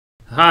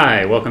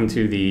Hi, welcome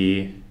to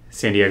the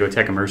San Diego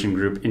Tech Immersion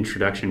Group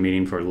introduction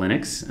meeting for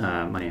Linux.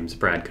 My name is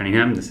Brad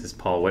Cunningham. This is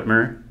Paul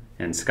Whitmer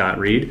and Scott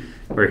Reed.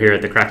 We're here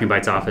at the Cracking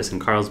Bytes office in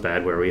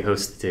Carlsbad where we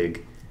host the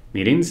TIG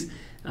meetings.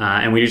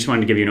 And we just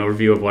wanted to give you an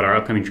overview of what our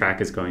upcoming track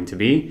is going to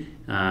be,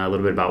 a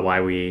little bit about why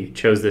we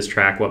chose this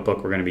track, what book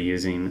we're going to be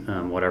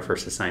using, what our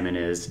first assignment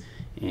is,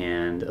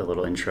 and a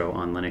little intro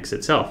on Linux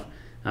itself.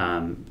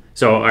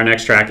 So our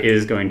next track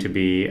is going to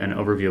be an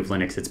overview of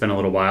Linux. It's been a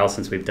little while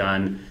since we've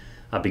done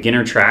a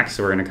beginner track,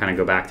 so we're going to kind of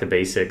go back to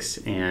basics.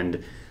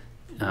 And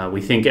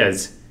we think,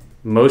 as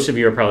most of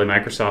you are probably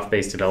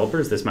Microsoft-based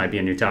developers, this might be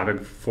a new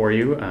topic for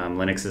you.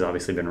 Linux has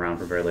obviously been around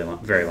for a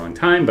very long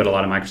time, but a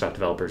lot of Microsoft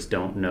developers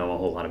don't know a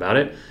whole lot about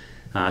it.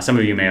 Some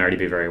of you may already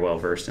be very well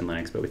versed in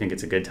Linux, but we think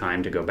it's a good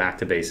time to go back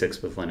to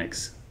basics with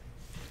Linux.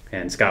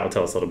 And Scott will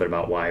tell us a little bit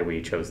about why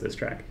we chose this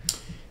track.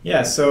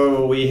 Yeah,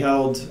 so we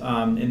held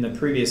in the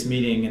previous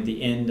meeting at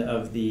the end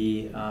of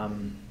the,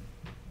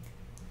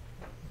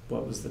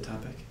 what was the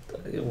topic?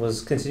 It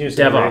was continuous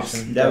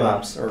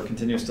DevOps or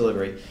continuous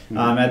delivery. Mm-hmm.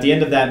 At the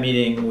end of that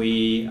meeting,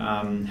 we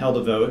held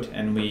a vote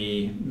and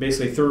we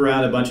basically threw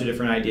around a bunch of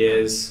different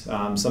ideas.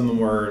 Some of them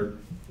were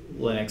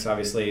Linux,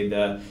 obviously,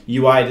 the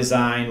UI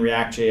design,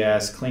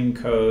 React.js, clean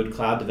code,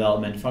 cloud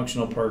development,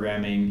 functional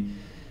programming,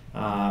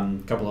 a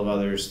couple of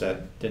others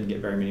that didn't get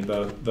very many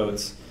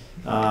votes.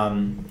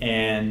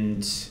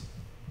 And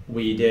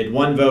we did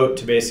one vote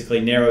to basically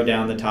narrow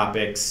down the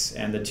topics,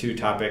 and the two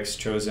topics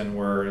chosen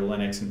were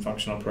Linux and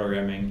functional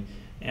programming,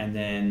 and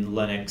then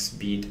Linux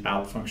beat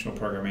out functional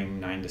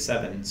programming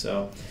 9-7.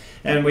 So,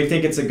 and we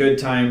think it's a good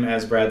time,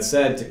 as Brad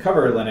said, to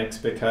cover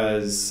Linux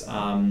because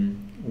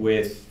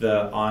with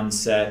the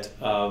onset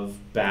of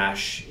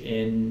Bash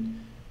in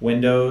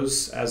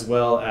Windows as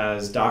well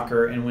as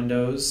Docker in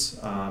Windows,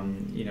 a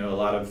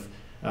lot of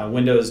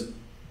Windows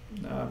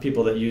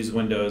people that use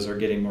Windows are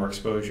getting more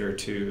exposure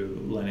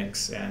to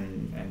Linux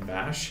and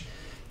Bash,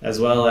 as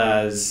well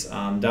as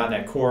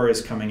 .NET Core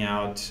is coming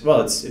out.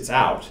 Well, it's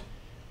out,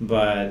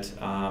 but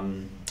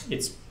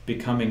it's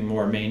becoming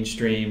more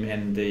mainstream,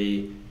 and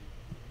the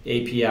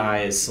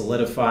API is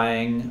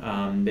solidifying,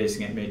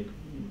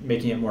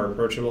 making it more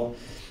approachable.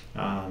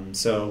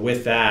 So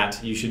with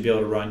that, you should be able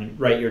to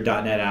write your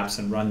 .NET apps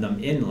and run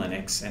them in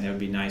Linux, and it would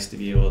be nice to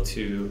be able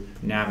to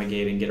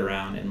navigate and get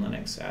around in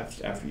Linux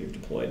after you've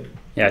deployed.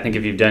 Yeah, I think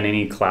if you've done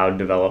any cloud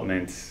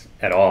development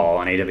at all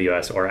on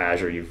AWS or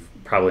Azure, you've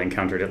probably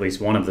encountered at least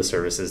one of the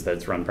services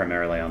that's run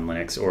primarily on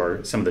Linux,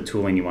 or some of the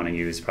tooling you want to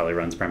use probably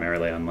runs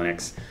primarily on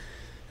Linux.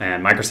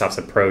 And Microsoft's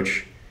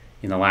approach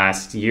in the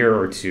last year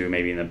or two,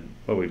 maybe in the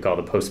what we'd call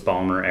the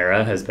post-Ballmer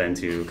era, has been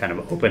to kind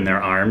of open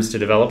their arms to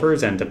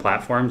developers and to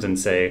platforms and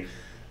say,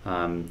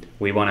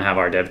 we want to have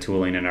our dev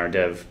tooling and our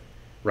dev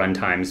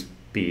runtimes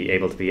be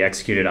able to be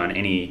executed on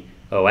any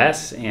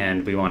OS,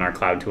 and we want our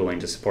cloud tooling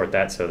to support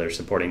that, so they're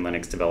supporting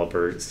Linux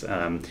developers.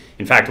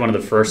 In fact, one of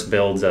the first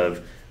builds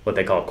of what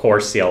they call Core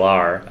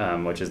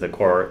CLR, which is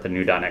the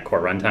new .NET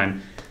Core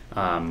runtime,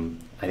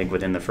 I think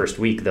within the first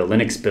week, the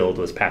Linux build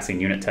was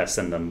passing unit tests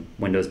and the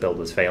Windows build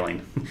was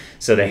failing.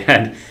 So they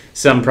had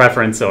some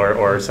preference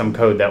or some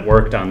code that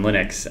worked on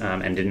Linux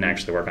and didn't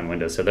actually work on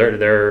Windows. So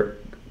they're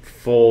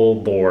full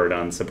board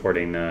on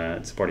supporting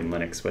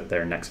Linux with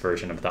their next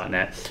version of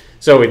 .NET.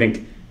 So we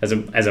think as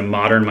a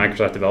modern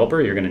Microsoft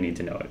developer, you're going to need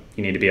to know it.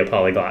 You need to be a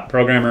polyglot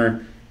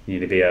programmer. You need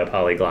to be a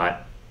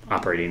polyglot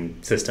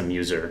operating system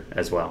user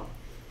as well.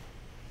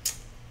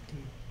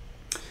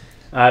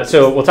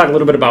 So we'll talk a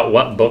little bit about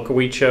what book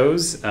we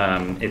chose.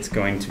 It's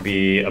going to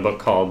be a book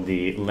called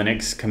The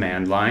Linux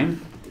Command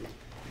Line.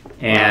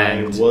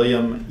 And by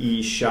William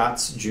E.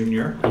 Schatz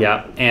Jr.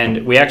 Yeah,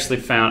 and I actually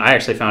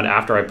found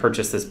after I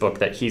purchased this book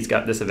that he's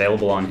got this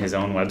available on his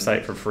own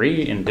website for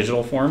free in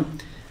digital form.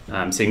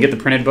 So you can get the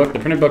printed book. The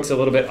printed book's a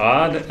little bit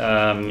odd.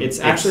 It's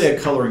actually a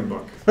coloring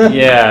book.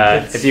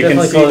 Yeah, if you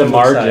can see the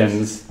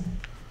margins.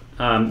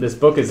 This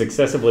book is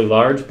excessively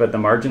large, but the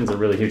margins are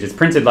really huge. It's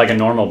printed like a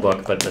normal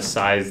book, but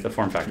the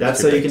form factor.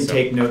 That's so you can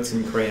take notes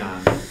in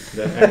crayon.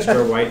 The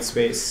extra white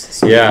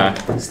space. Yeah.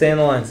 Stay in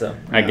the lines, though.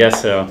 I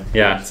guess so.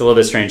 Yeah, it's a little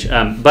bit strange.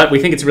 But we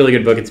think it's a really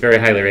good book. It's very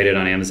highly rated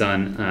on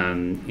Amazon,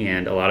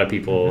 and a lot of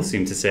people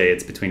seem to say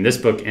it's between this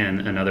book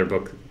and another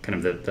book, kind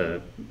of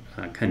the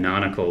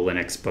canonical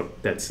Linux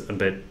book that's a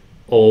bit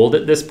old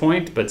at this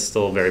point, but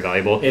still very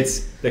valuable.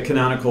 It's the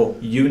canonical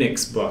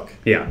Unix book.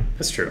 Yeah,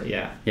 that's true.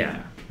 Yeah.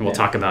 And we'll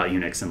talk about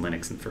Unix and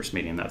Linux in the first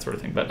meeting, that sort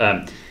of thing.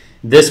 But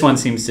this one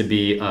seems to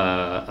be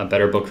a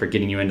better book for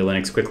getting you into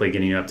Linux quickly,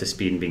 getting you up to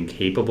speed and being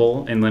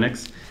capable in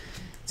Linux.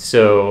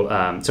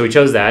 So we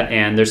chose that,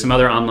 and there's some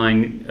other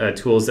online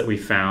tools that we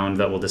found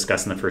that we'll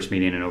discuss in the first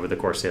meeting and over the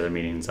course of the other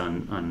meetings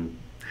on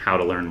how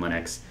to learn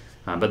Linux.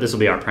 But this will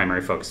be our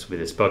primary focus with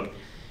this book.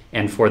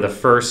 And for the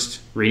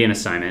first reading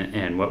assignment,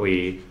 and what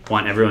we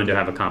want everyone to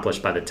have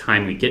accomplished by the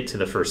time we get to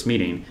the first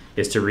meeting,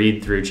 is to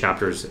read through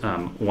chapters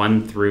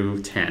 1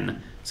 through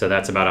 10. So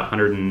that's about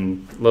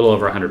little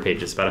over 100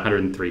 pages, about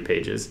 103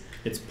 pages.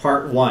 It's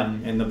part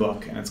 1 in the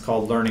book, and it's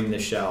called Learning the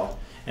Shell.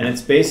 And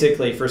it's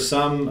basically, for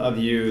some of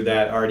you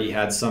that already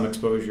had some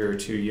exposure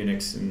to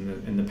Unix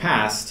in the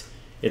past,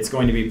 it's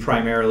going to be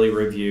primarily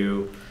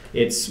review.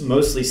 It's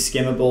mostly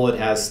skimmable. It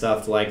has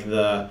stuff like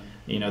the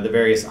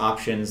various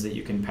options that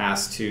you can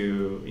pass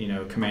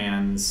to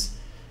commands,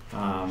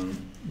 so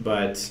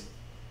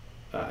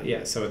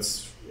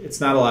it's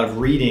not a lot of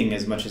reading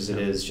as much as it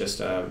is just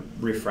a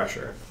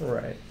refresher.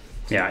 Right.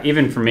 Yeah,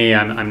 even for me,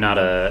 I'm not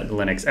a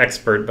Linux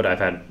expert, but I've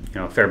had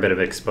a fair bit of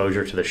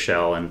exposure to the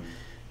shell, and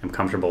I'm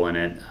comfortable in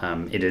it.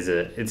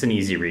 It's an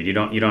easy read. You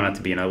don't have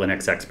to be a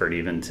Linux expert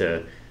even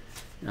to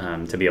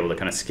be able to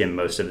kind of skim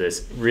most of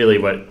this. Really,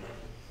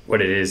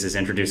 what it is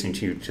introducing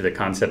you to the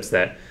concepts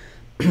that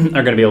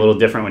are going to be a little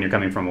different when you're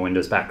coming from a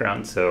Windows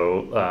background.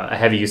 So a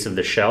heavy use of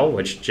the shell,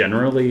 which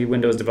generally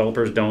Windows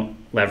developers don't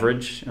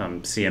leverage.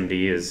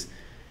 CMD is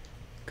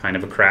kind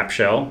of a crap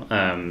shell.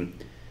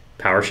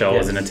 PowerShell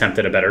is an attempt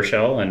at a better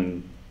shell,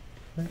 and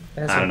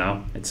I don't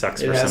know. It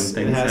sucks for some things.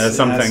 It has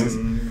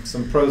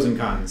some pros and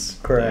cons.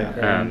 Correct.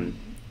 Yeah.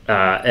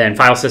 And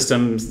file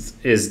systems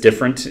is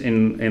different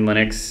in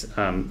Linux.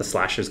 The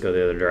slashes go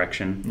the other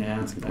direction. Yeah,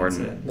 that's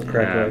important. The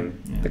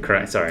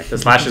correct way. The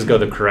slashes go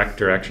the correct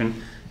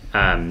direction.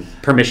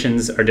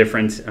 Permissions are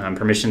different.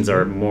 Permissions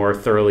are more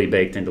thoroughly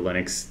baked into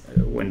Linux.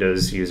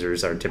 Windows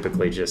users are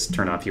typically just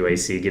turn off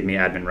UAC, give me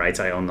admin rights,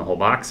 I own the whole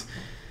box.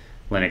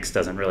 Linux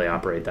doesn't really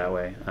operate that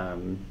way.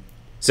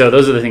 So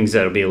those are the things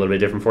that will be a little bit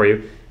different for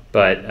you.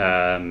 But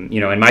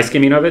in my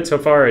skimming of it so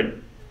far,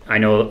 I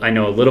know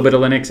a little bit of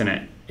Linux,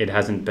 and it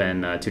hasn't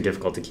been too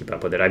difficult to keep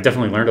up with it. I've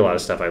definitely learned a lot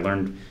of stuff. I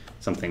learned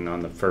something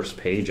on the first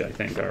page, I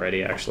think,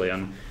 already actually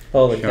on.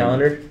 Oh, the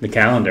calendar. The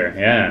calendar,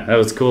 yeah, that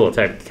was cool.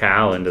 Type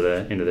cal into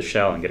the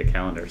shell and get a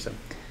calendar. So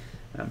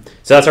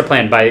that's our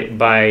plan. By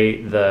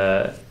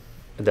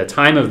the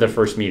time of the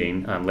first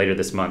meeting later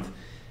this month,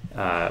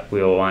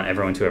 we will want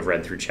everyone to have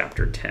read through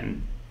chapter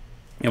 10.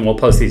 And we'll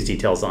post these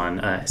details on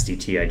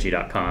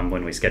SDTIG.com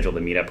when we schedule the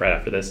meetup right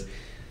after this.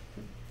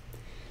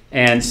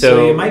 And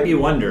so you might be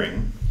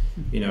wondering,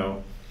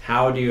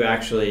 how do you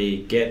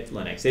actually get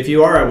Linux? If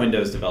you are a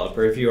Windows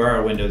developer, if you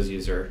are a Windows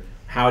user,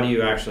 how do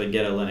you actually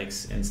get a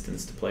Linux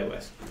instance to play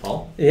with?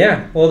 Paul?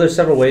 Yeah, well, there's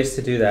several ways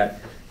to do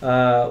that.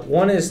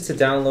 One is to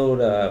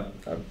download,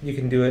 you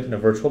can do it in a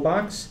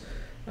VirtualBox.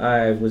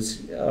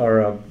 Or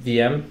a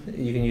VM.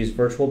 You can use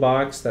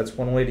VirtualBox. That's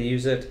one way to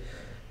use it.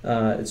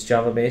 It's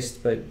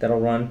Java-based, but that'll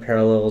run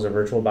Parallels or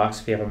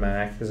VirtualBox if you have a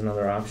Mac is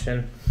another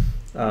option.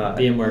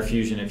 VMware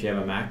Fusion if you have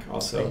a Mac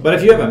also. But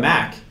if you have a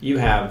Mac, you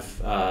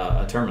have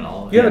a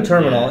terminal. You have a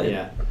terminal.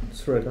 Yeah.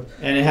 It's really cool.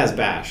 And it has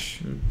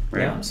Bash.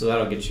 Right. So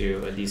that'll get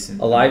you a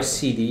decent... A live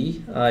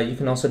CD. You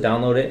can also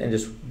download it and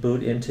just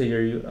boot into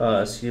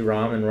your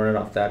CD-ROM and run it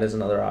off that is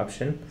another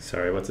option.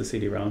 Sorry, what's a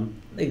CD-ROM?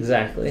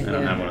 Exactly. I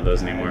don't have one of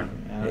those anymore.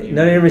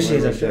 None of your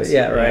machines are sure.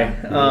 Yeah,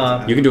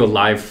 right. You can do a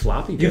live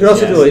floppy. You can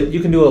also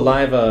do a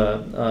live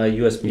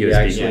USB.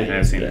 Actually,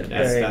 I've seen it.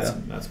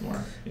 That's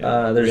more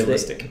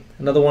realistic.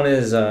 Another one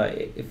is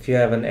if you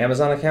have an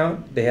Amazon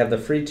account, they have the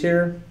free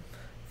tier.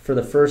 For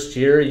the first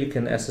year, you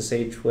can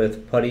SSH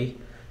with PuTTY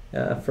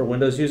for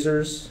Windows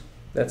users.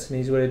 That's an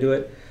easy way to do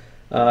it.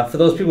 For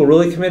those people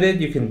really committed,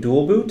 you can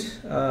dual boot.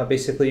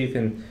 Basically, you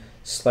can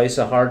slice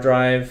a hard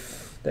drive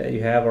that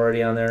you have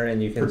already on there,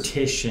 and you can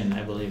partition.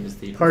 I believe is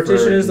the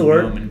partition is the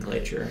word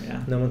nomenclature.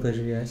 Yeah,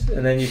 nomenclature, yes.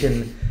 And then you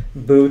can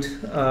boot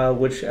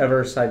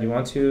whichever side you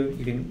want to.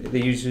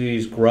 They usually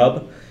use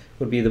Grub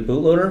would be the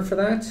bootloader for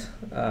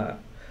that.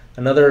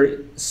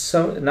 Another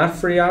not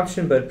free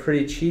option, but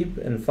pretty cheap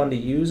and fun to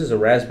use is a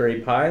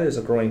Raspberry Pi. There's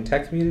a growing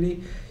tech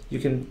community.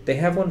 They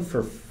have one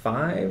for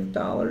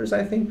 $5,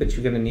 I think, but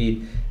you're going to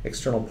need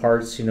external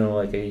parts,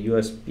 like a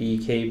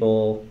USB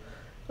cable,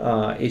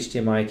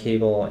 HDMI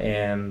cable,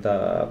 and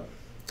not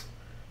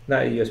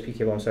a USB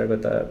cable, I'm sorry,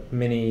 but the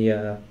mini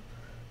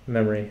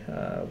memory,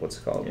 what's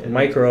it called?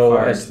 Micro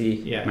card.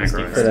 SD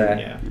micro for that.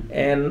 Yeah.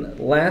 And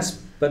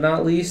last but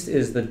not least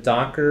is the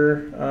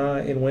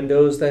Docker in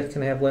Windows that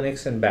can have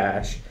Linux and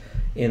Bash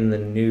in the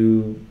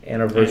new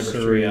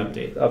anniversary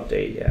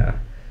update. Yeah.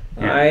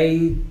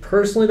 I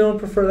personally don't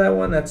prefer that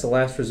one. That's the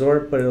last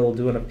resort, but it'll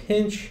do in a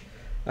pinch.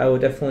 I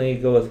would definitely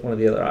go with one of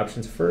the other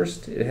options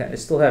first. I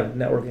still have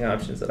networking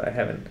options that I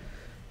haven't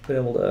been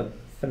able to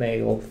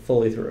finagle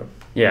fully through.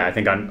 Yeah, I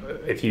think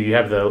if you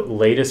have the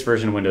latest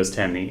version of Windows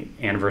 10, the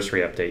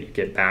anniversary update, you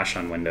get Bash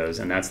on Windows,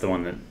 and that's the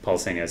one that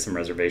Paul's saying has some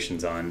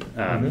reservations on.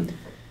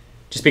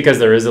 Just because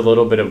there is a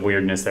little bit of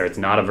weirdness there. It's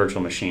not a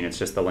virtual machine. It's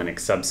just the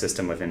Linux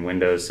subsystem within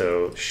Windows,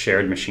 so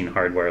shared machine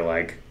hardware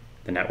like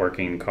the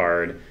networking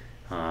card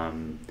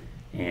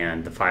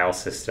and the file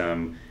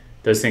system,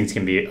 those things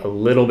can be a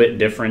little bit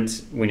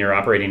different when you're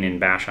operating in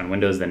Bash on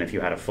Windows than if you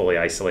had a fully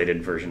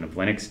isolated version of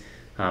Linux.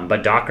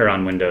 But Docker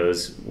on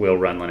Windows will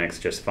run Linux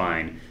just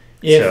fine.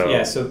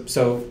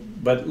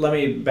 But let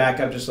me back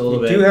up just a little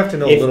bit. You do have to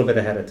know a little bit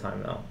ahead of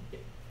time, though.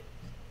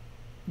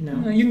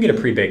 No. You can get a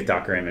pre-baked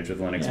Docker image with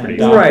Linux Yeah, pretty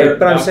Docker- easily. Right,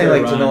 but I'm saying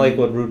Docker like to know run. like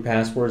what root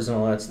passwords and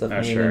all that stuff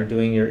mean, Sure. and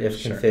doing your if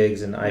Sure.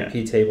 configs and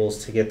IP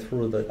tables to get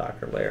through the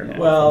Docker layer. Yeah.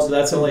 Well,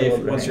 that's It's only a if,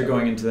 little bit once you're hang-up.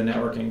 going into the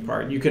networking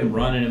part. You can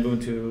run an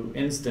Ubuntu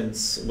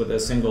instance with a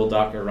single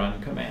Docker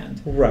run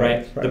command.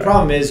 Right. The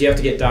problem is you have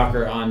to get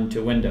Docker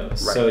onto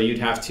Windows. Right. So you'd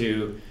have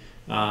to,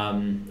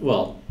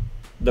 well,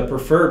 the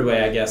preferred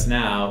way, I guess,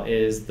 now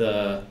is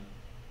the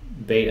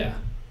beta,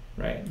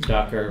 right?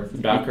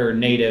 Docker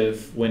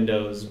native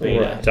Windows beta.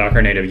 Right.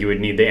 Docker native, you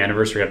would need the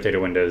anniversary update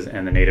of Windows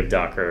and the native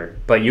Docker.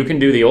 But you can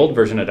do the old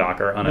version of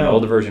Docker on an No.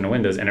 old version of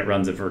Windows, and it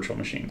runs a virtual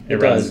machine.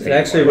 It runs does. It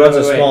actually VMware. runs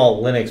a Wait.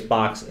 small Linux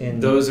box in.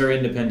 Those are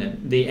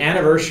independent. The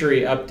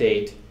anniversary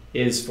update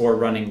is for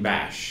running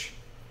Bash.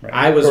 Right.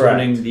 I was Correct.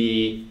 running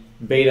the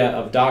beta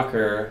of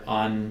Docker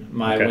on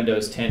my Okay.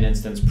 Windows 10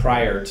 instance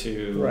prior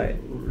to Right.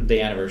 the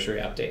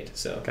anniversary update.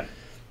 So Okay.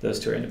 those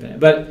two are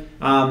independent. But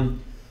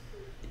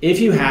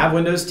if you have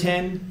Windows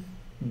 10,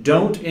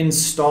 don't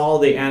install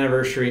the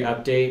anniversary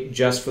update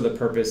just for the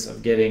purpose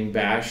of getting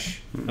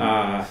Bash.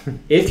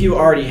 If you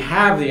already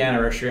have the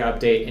anniversary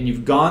update and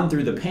you've gone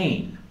through the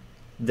pain,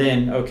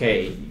 then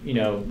okay, maybe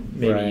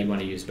Right. you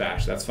want to use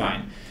Bash. That's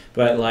fine.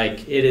 But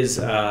like, it is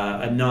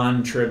a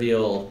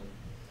non-trivial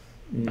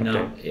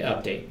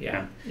update.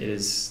 Yeah, it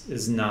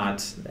is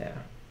not. Yeah.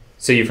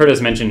 So you've heard us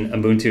mention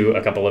Ubuntu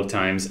a couple of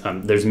times.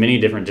 There's many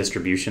different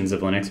distributions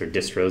of Linux, or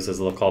distros as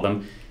they'll call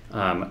them.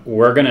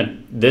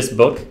 This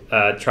book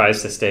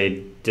tries to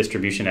stay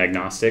distribution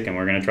agnostic, and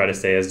we're gonna try to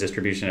stay as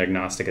distribution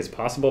agnostic as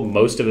possible.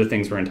 Most of the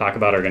things we're gonna talk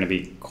about are gonna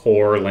be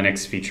core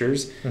Linux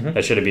features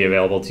that should be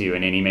available to you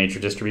in any major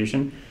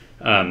distribution.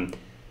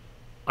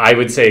 I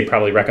would say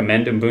probably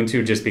recommend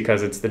Ubuntu just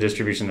because it's the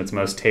distribution that's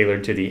most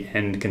tailored to the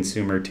end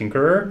consumer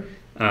tinkerer.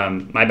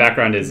 My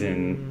background is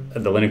in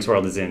the Linux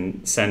world is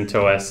in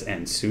CentOS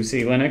and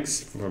SUSE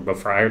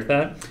Linux prior to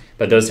that,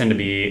 but those tend to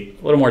be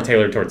a little more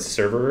tailored towards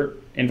server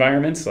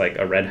environments, like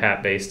a Red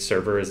Hat based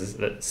server.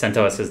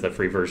 CentOS is the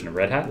free version of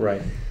Red Hat,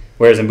 Right.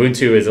 whereas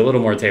Ubuntu is a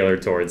little more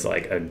tailored towards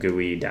like a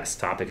GUI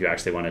desktop if you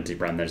actually wanted to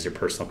run that as your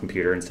personal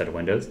computer instead of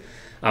Windows.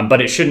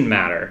 But it shouldn't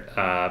matter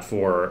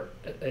for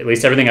at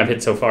least everything I've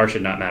hit so far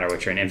should not matter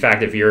what you're in. In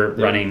fact, if you're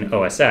running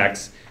OS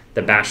X,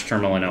 the bash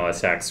terminal in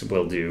OS X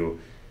will do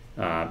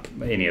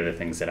any of the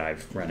things that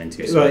I've run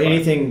into so Well, far.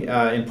 anything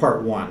in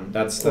part one.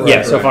 That's Yeah,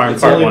 correct. so far in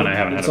It's part only- one, I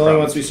haven't had a It's only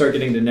problem. once we start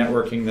getting to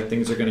networking that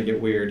things are going to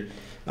get weird.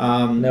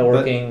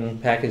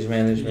 Networking, package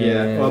management.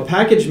 Yeah. Well,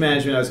 package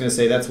management, I was going to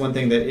say, that's one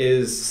thing that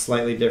is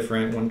slightly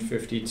different.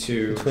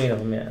 152. between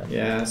them, yeah.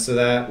 Yeah. So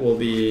that will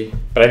be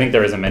But I think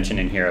there is a mention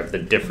in here of the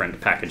different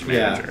package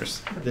Yeah.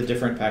 managers, the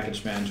different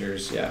package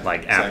managers. Yeah.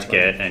 like exactly.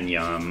 apt-get and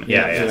yum.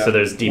 Yeah. So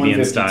there's Debian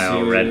 152,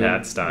 style, Red Hat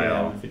Yeah,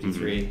 style.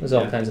 153. There's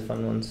all kinds of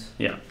fun ones.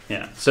 Yeah.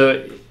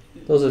 So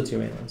Those are the two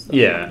main ones. Though.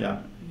 yeah.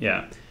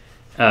 Yeah.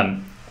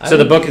 So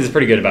the book is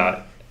pretty good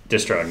about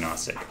distro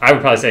agnostic. I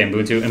would probably say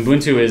Ubuntu.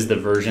 Ubuntu is the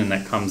version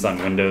that comes on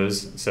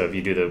Windows. So if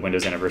you do the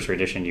Windows Anniversary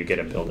Edition, you get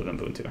a build of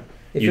Ubuntu.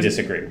 If You you're-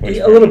 disagree? Which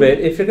A little bit.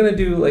 If you're gonna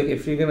do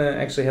if you're gonna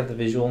actually have the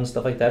visual and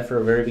stuff like that for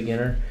a very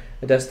beginner,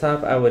 a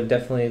desktop, I would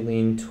definitely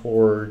lean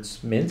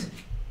towards Mint.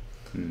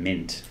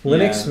 Mint.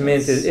 Linux Yeah,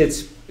 Mint that's-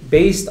 it's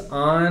based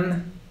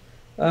on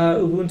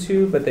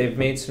Ubuntu, but they've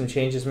made some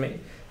changes.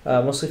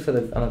 Mostly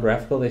on the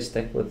graphical, they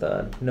stick with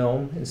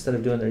GNOME instead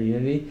of doing their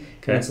Unity,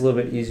 Okay. and it's a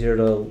little bit easier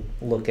to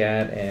look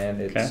at,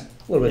 and it's Okay.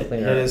 a little bit Hit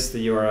cleaner. us the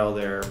URL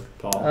there,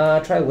 Paul.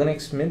 Try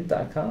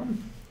linuxmint.com.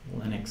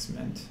 Linux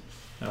Mint.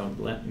 Oh,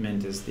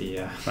 Mint is the.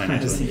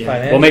 Financial. is the-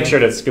 Financial. We'll make sure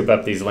to scoop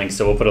up these links.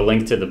 So we'll put a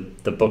link to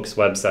the book's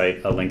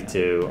website, a link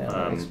to Yeah,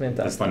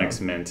 linuxmint.com. this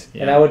Linux Mint.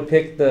 And I would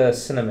pick the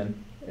cinnamon.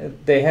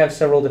 They have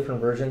several different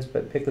versions,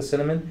 but pick the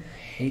cinnamon. I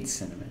hate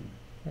cinnamon.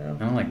 Yeah.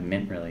 I don't like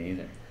mint really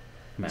either.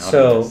 I'm out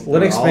So of this. We're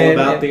Linux all Mint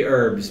about the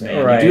herbs,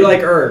 man. Right. You do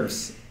like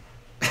herbs.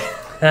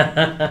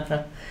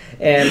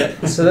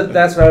 and so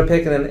that's what I would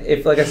pick. And then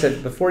if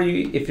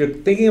if you're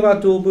thinking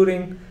about dual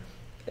booting,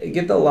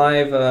 get the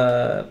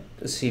live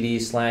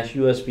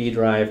CD/USB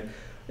drive.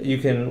 You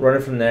can run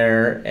it from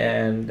there,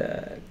 and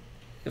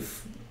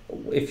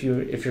if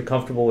you're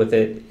comfortable with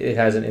it, it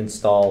has an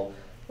install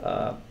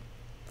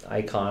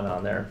icon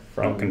on there.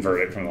 I'll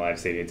convert it from the live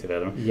CD to the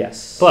other one.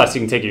 Yes. Plus,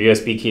 you can take your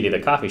USB key to the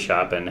coffee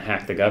shop and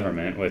hack the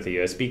government with a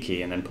USB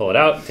key, and then pull it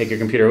out. Take your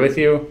computer with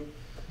you.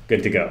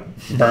 Good to go.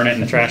 Burn it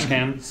in the trash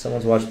can.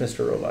 Someone's watched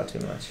Mr. Robot too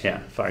much. Yeah,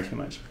 far too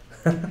much.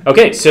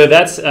 Okay, so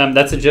that's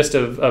the gist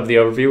of the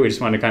overview. We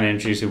just wanted to kind of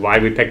introduce you why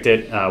we picked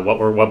it,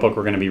 what book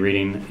we're going to be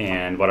reading,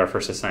 and what our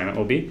first assignment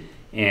will be.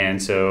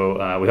 And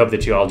so we hope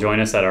that you all join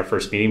us at our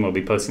first meeting. We'll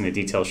be posting the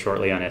details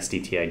shortly on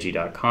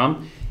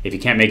SDTIG.com. If you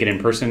can't make it in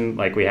person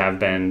like we have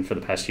been for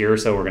the past year or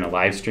so, we're going to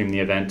live stream the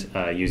event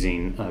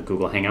using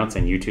Google Hangouts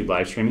and YouTube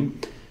live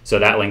streaming. So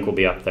that link will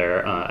be up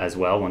there as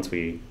well once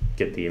we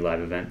get the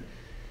live event.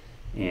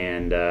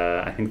 And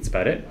I think that's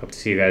about it. Hope to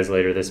see you guys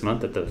later this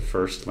month at the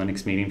first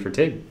Linux meeting for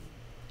TIG.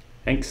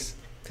 Thanks.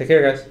 Take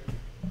care, guys.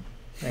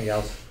 And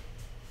gals.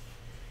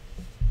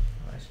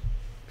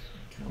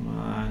 Come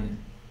on.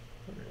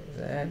 What is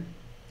that?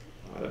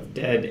 A lot of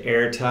dead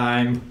air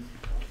time.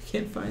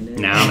 Can't find it.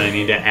 Now I'm gonna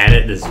need to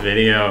edit this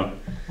video.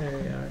 There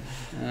we are.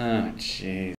 Oh, jeez.